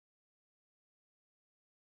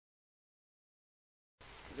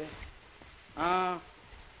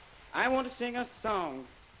I want to sing a song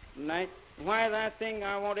tonight. While I sing,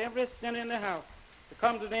 I want every sinner in the house to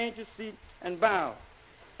come to the angel's seat and bow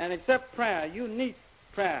and accept prayer. You need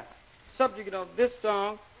prayer. Subject of this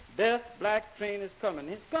song, Death Black Train is Coming.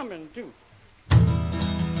 He's coming too.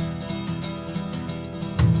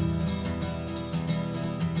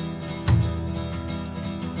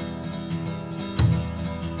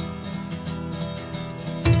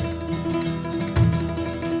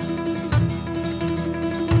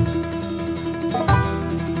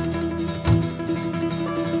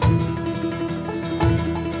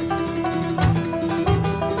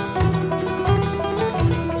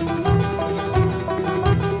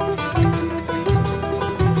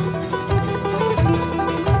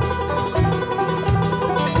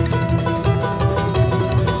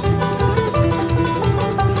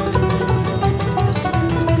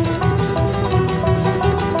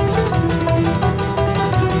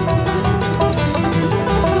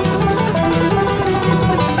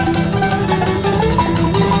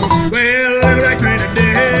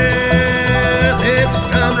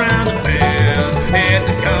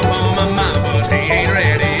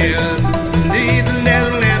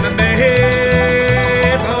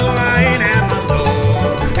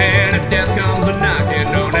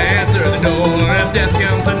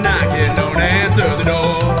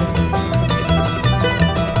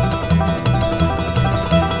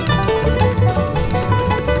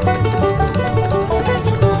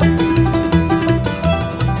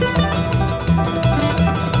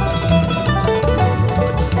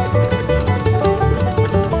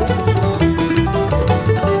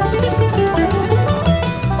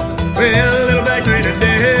 Well, little black train of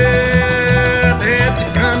death, it's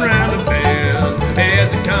a come round the bend.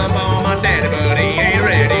 It's a come for my daddy, but he ain't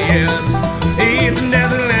ready yet. He's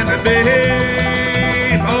never let me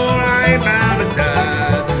be, for I ain't bound to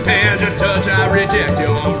die. And your touch I reject,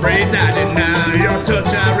 your embrace I deny. Your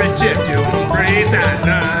touch I reject, your embrace I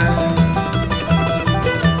deny.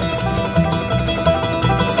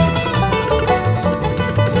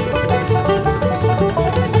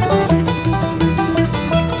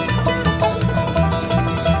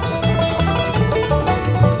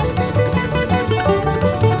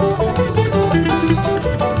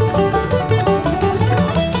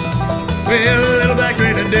 Well,